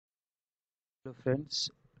Hello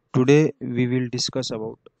friends, today we will discuss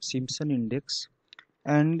about Simpson index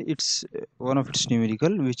and it's one of its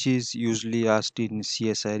numerical which is usually asked in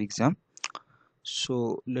CSIR exam.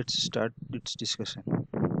 So let's start its discussion.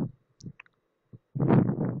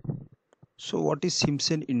 So what is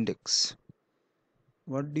Simpson index?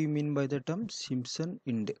 What do you mean by the term Simpson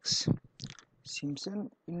index?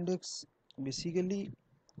 Simpson index basically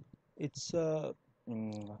it's a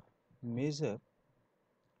measure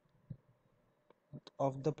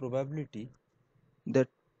of the probability that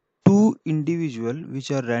two individuals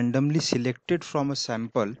which are randomly selected from a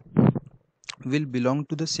sample will belong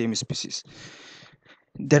to the same species.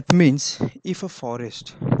 That means if a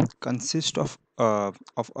forest consists of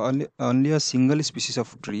only a single species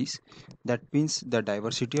of trees, that means the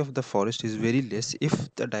diversity of the forest is very less.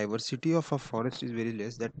 If the diversity of a forest is very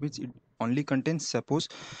less, that means it only contains, suppose,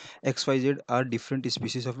 XYZ are different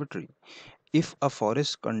species of a tree. If a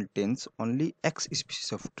forest contains only X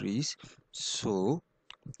species of trees, so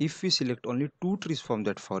if we select only two trees from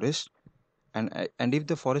that forest, and if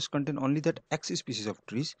the forest contain only that X species of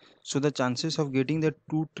trees, so the chances of getting that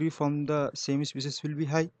two tree from the same species will be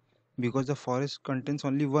high, because the forest contains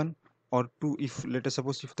only one or two. If let us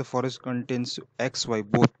suppose if the forest contains X Y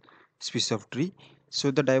both species of tree,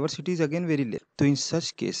 so the diversity is again very less. So in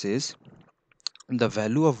such cases the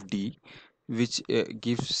value of D, which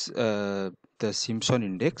gives the Simpson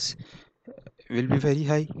index, will be very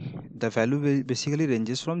high. The value will basically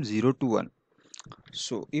ranges from 0 to 1.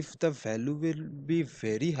 So if the value will be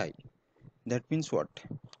very high, that means what?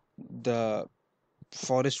 The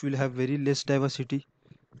forest will have very less diversity,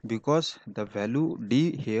 because the value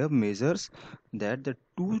D here measures that the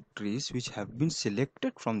two trees which have been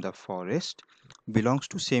selected from the forest belongs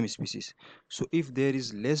to same species. So if there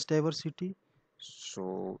is less diversity,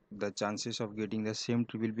 so the chances of getting the same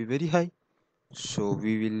tree will be very high. So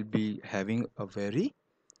we will be having a very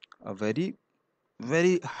very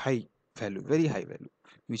high value,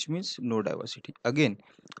 which means no diversity. Again,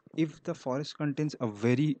 if the forest contains a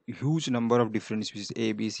very huge number of different species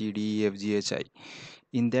A, B, C, D, E, F, G, H, I,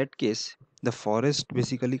 in that case the forest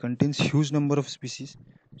basically contains huge number of species.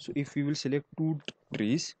 So if we will select two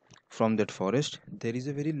trees from that forest, there is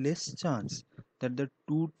a very less chance that the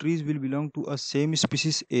two trees will belong to a same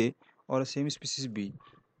species A or a same species B.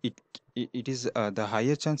 It is the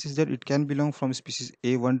higher chances that it can belong from species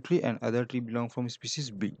A one tree and other tree belong from species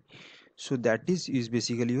B. So that is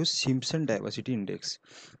basically your Simpson diversity index.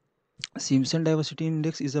 Simpson diversity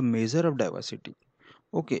index is a measure of diversity.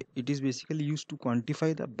 Okay, it is basically used to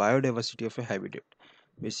quantify the biodiversity of a habitat.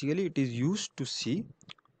 Basically, it is used to see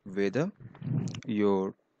whether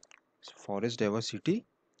your forest diversity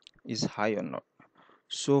is high or not.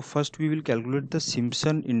 So first we will calculate the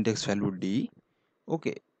Simpson index value D.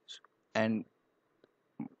 Okay, and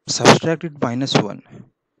subtract it minus 1.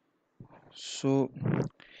 So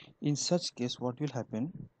in such case, what will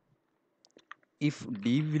happen? If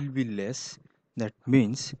D will be less, that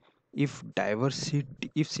means if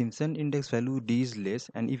Simpson index value D is less,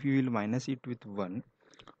 and if you will minus it with 1,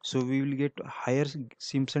 so we will get higher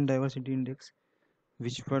Simpson diversity index,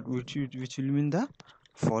 which will mean the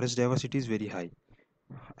forest diversity is very high.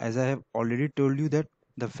 As I have already told you that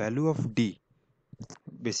the value of D,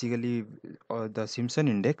 basically the Simpson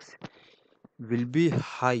index, will be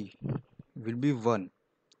high, will be 1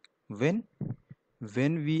 when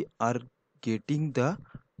we are getting the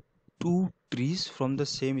two trees from the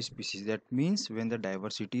same species. That means when the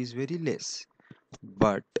diversity is very less.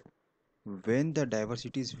 But when the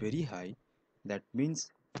diversity is very high, that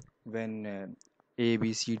means when A,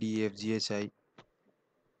 B, C, D, F, G, H, I,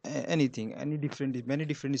 anything, many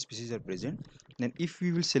different species are present, then if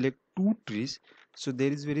we will select two trees, so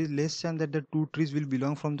there is very less chance that the two trees will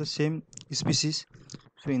belong from the same species.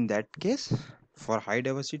 So in that case, for high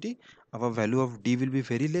diversity, our value of D will be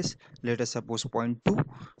very less. Let us suppose zero point 0.2.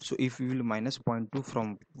 So if we will minus zero point 0.2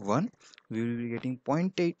 from 1, we will be getting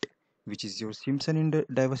 0.8, which is your Simpson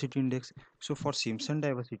diversity index. So for Simpson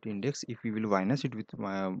diversity index, if we will minus it with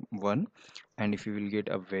 1, and if we will get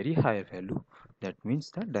a very high value, that means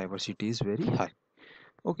the diversity is very high.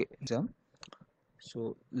 Okay,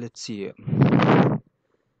 so let's see here.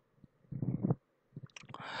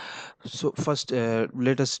 So first,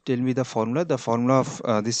 let us tell me the formula. The formula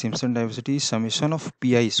of this Simpson diversity is summation of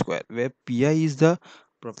pi square, where pi is the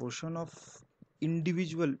proportion of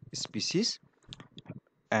individual species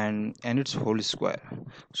and its whole square.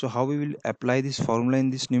 So how we will apply this formula in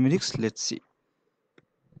this numerics? Let's see.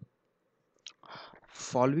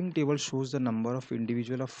 Following table shows the number of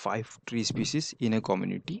individual of 5 tree species in a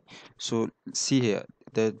community. So see here,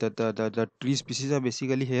 the tree species are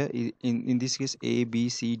basically here. In this case, A, B,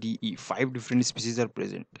 C, D, E, 5 different species are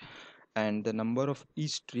present, and the number of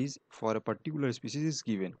each trees for a particular species is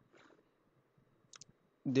given.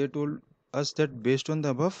 They told us that based on the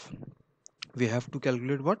above, we have to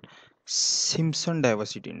calculate what? Simpson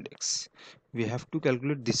diversity index. We have to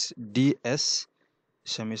calculate this ds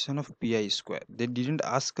summation of pi square. They didn't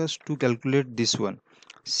ask us to calculate this one,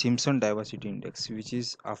 Simpson diversity index, which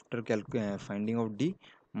is after finding out d,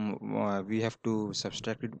 we have to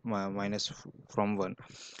subtract it minus from 1.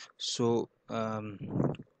 So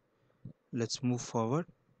let's move forward.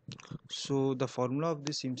 So the formula of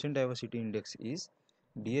the Simpson diversity index is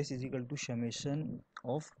ds is equal to summation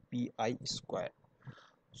of pi square.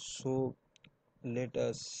 So let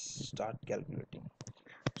us start calculating.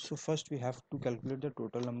 So first we have to calculate the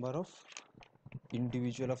total number of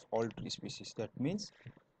individual of all tree species. That means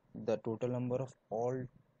the total number of all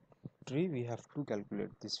tree, we have to calculate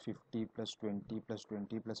this 50 plus 20 plus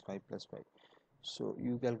 20 plus 5 plus 5. So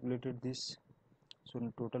you calculated this. So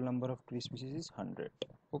the total number of tree species is 100.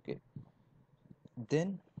 Okay,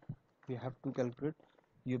 then we have to calculate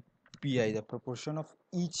your pi, the proportion of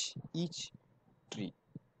each tree,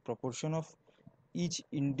 proportion of each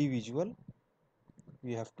individual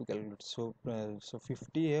we have to calculate. So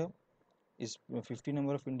 50 here is 50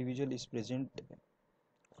 number of individual is present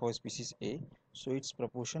for species A, so its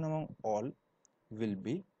proportion among all will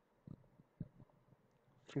be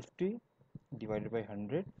 50 divided by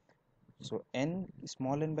 100. So n,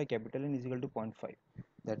 small n by capital N, is equal to 0.5.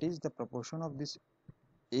 That is, the proportion of this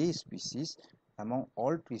A species among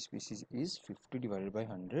all tree species is 50 divided by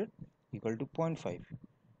 100 equal to 0.5.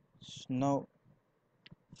 Now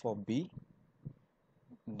for B,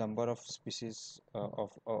 number of species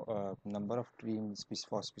number of tree in species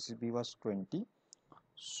for species B was 20.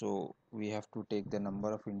 So we have to take the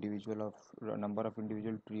number of individual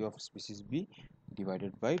tree of species B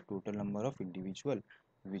divided by total number of individual,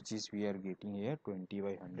 which is we are getting here 20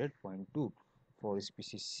 by 100.2. For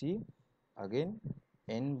species C, again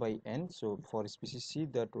n by n. So for species C,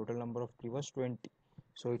 the total number of tree was 20,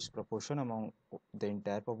 so its proportion among the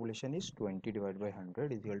entire population is 20 divided by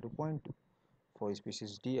 100 is equal to 0.2. For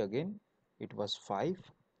species D, again it was 5,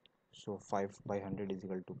 so 5 by 100 is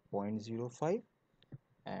equal to 0.05.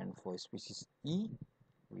 And for species E,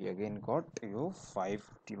 we again got 5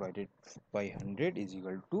 divided by 100 is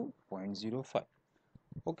equal to 0.05.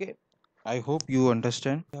 Okay, I hope you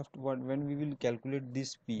understand. When we will calculate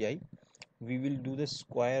this pi, we will do the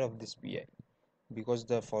square of this pi, because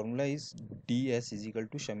the formula is ds is equal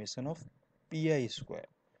to summation of pi square.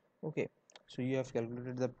 Okay, so you have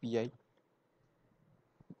calculated the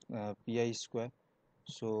pi square.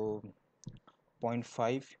 So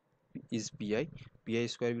 0.5 is pi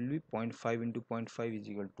square will be 0.5 into 0.5 is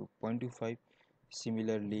equal to 0.25.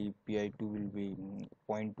 Similarly, pi2 will be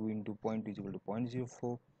 0.2 into 0.2 is equal to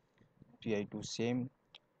 0.04. pi2 same,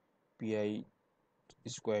 pi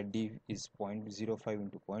square d is 0.05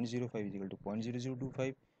 into 0.05 is equal to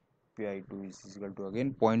 0.0025. pi2 is equal to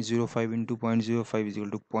again 0.05 into 0.05 is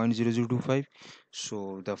equal to 0.0025.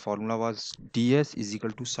 So the formula was ds is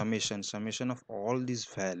equal to summation of all this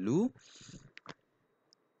value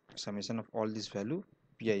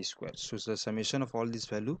pi square. So the summation of all this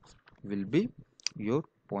value will be your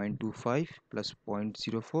 0.25 plus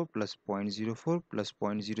 0.04 plus 0.04 plus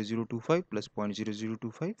 0.0025 plus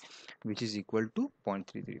 0.0025, which is equal to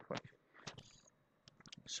 0.335.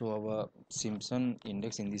 So our Simpson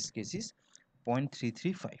index in this case is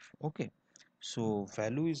 0.335. Okay, so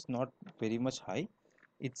value is not very much high,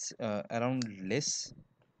 it's around less.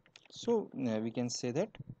 So we can say that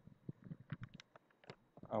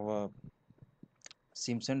our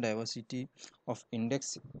Simpson diversity of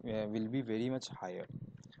index will be very much higher,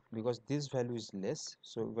 because this value is less.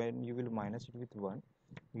 So when you will minus it with 1,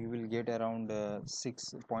 you will get around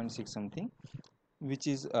 6.6 something, which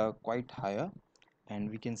is quite higher. And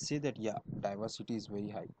we can say that yeah, diversity is very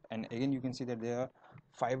high. And again, you can see that there are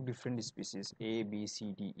 5 different species A, B,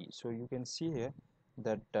 C, D, E. So you can see here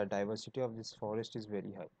that the diversity of this forest is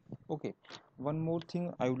very high. Okay, one more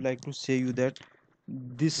thing I would like to say you, that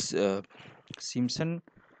this Simpson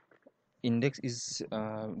index is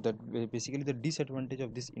that basically the disadvantage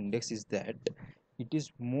of this index is that it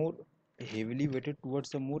is more heavily weighted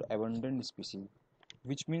towards the more abundant species,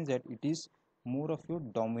 which means that it is more of your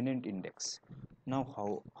dominant index.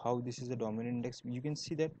 Now how this is a dominant index, you can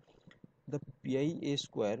see that the pi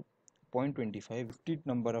square 0.25, 50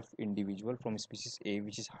 number of individual from species A,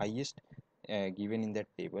 which is highest given in that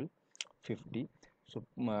table, 50. So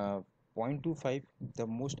 0.25, the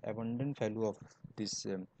most abundant value of this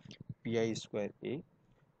pi square a.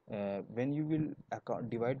 When you will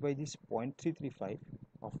divide by this 0.335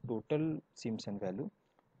 of total Simpson value,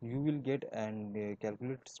 you will get, and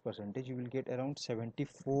calculate this percentage, you will get around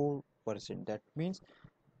 74%. That means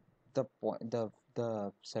the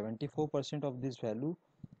 74% of this value,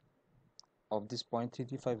 of this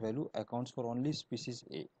 0.335 value, accounts for only species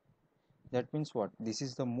A. That means what? This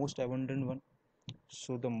is the most abundant one.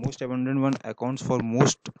 So the most abundant one accounts for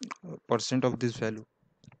most percent of this value.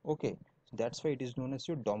 Okay, that's why it is known as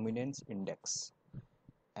your dominance index.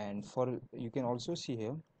 And for, you can also see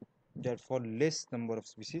here that for less number of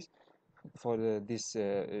species, for this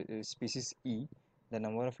species E, the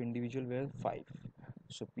number of individual were 5.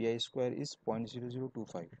 So pi square is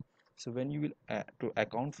 0.0025. So when you will to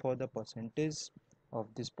account for the percentage of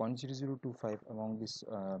this 0.0025 among this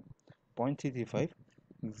 0.335,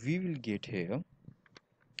 we will get here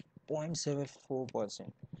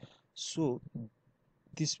 0.74%. So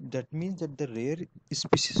this, that means that the rare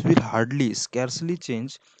species will hardly, scarcely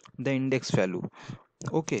change the index value.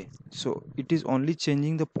 Okay, so it is only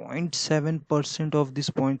changing the 0.7% of this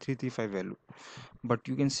 0.335 value. But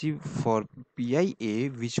you can see for PIA,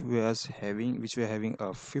 which were having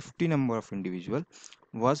a 50 number of individual,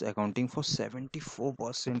 was accounting for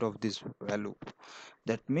 74% of this value.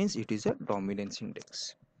 That means it is a dominance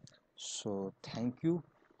index. So thank you,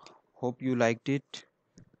 hope you liked it.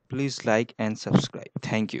 Please like and subscribe.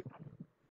 Thank you.